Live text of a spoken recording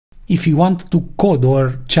If you want to code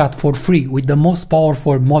or chat for free with the most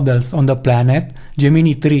powerful models on the planet,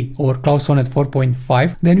 Gemini 3 or Claude Sonnet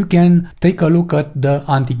 4.5, then you can take a look at the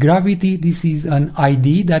anti-gravity. This is an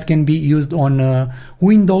IDE that can be used on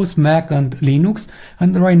Windows, Mac and Linux,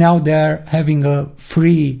 and right now they're having a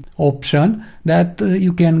free option that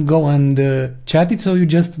you can go and chat it. So you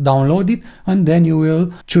just download it and then you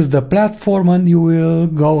will choose the platform and you will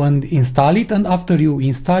go and install it, and after you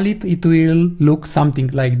install it, it will look something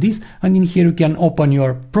like this, and in here you can open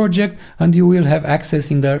your project and you will have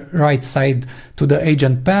access in the right side to the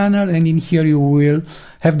agent panel, and in here you will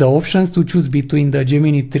have the options to choose between the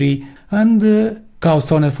Gemini 3 and Claude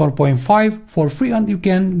Sonnet 4.5 for free, and you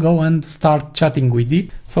can go and start chatting with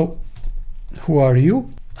it. So who are you?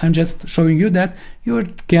 I'm just showing you that you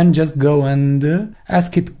can just go and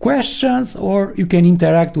ask it questions, or you can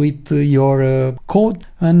interact with your code,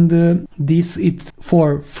 and this it's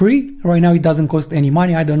for free. Right now it doesn't cost any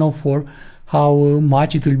money. I don't know for how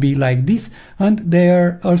much it will be like this, and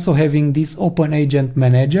they're also having this open agent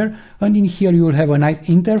manager, and in here you will have a nice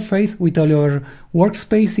interface with all your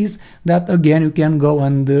workspaces that again you can go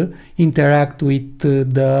and interact with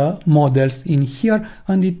the models in here,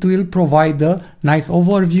 and it will provide a nice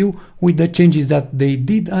overview with the changes that they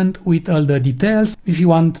did and with all the details. If you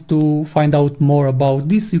want to find out more about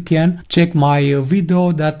this, you can check my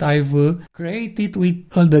video that I've created with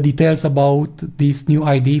all the details about this new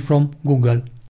IDE from Google.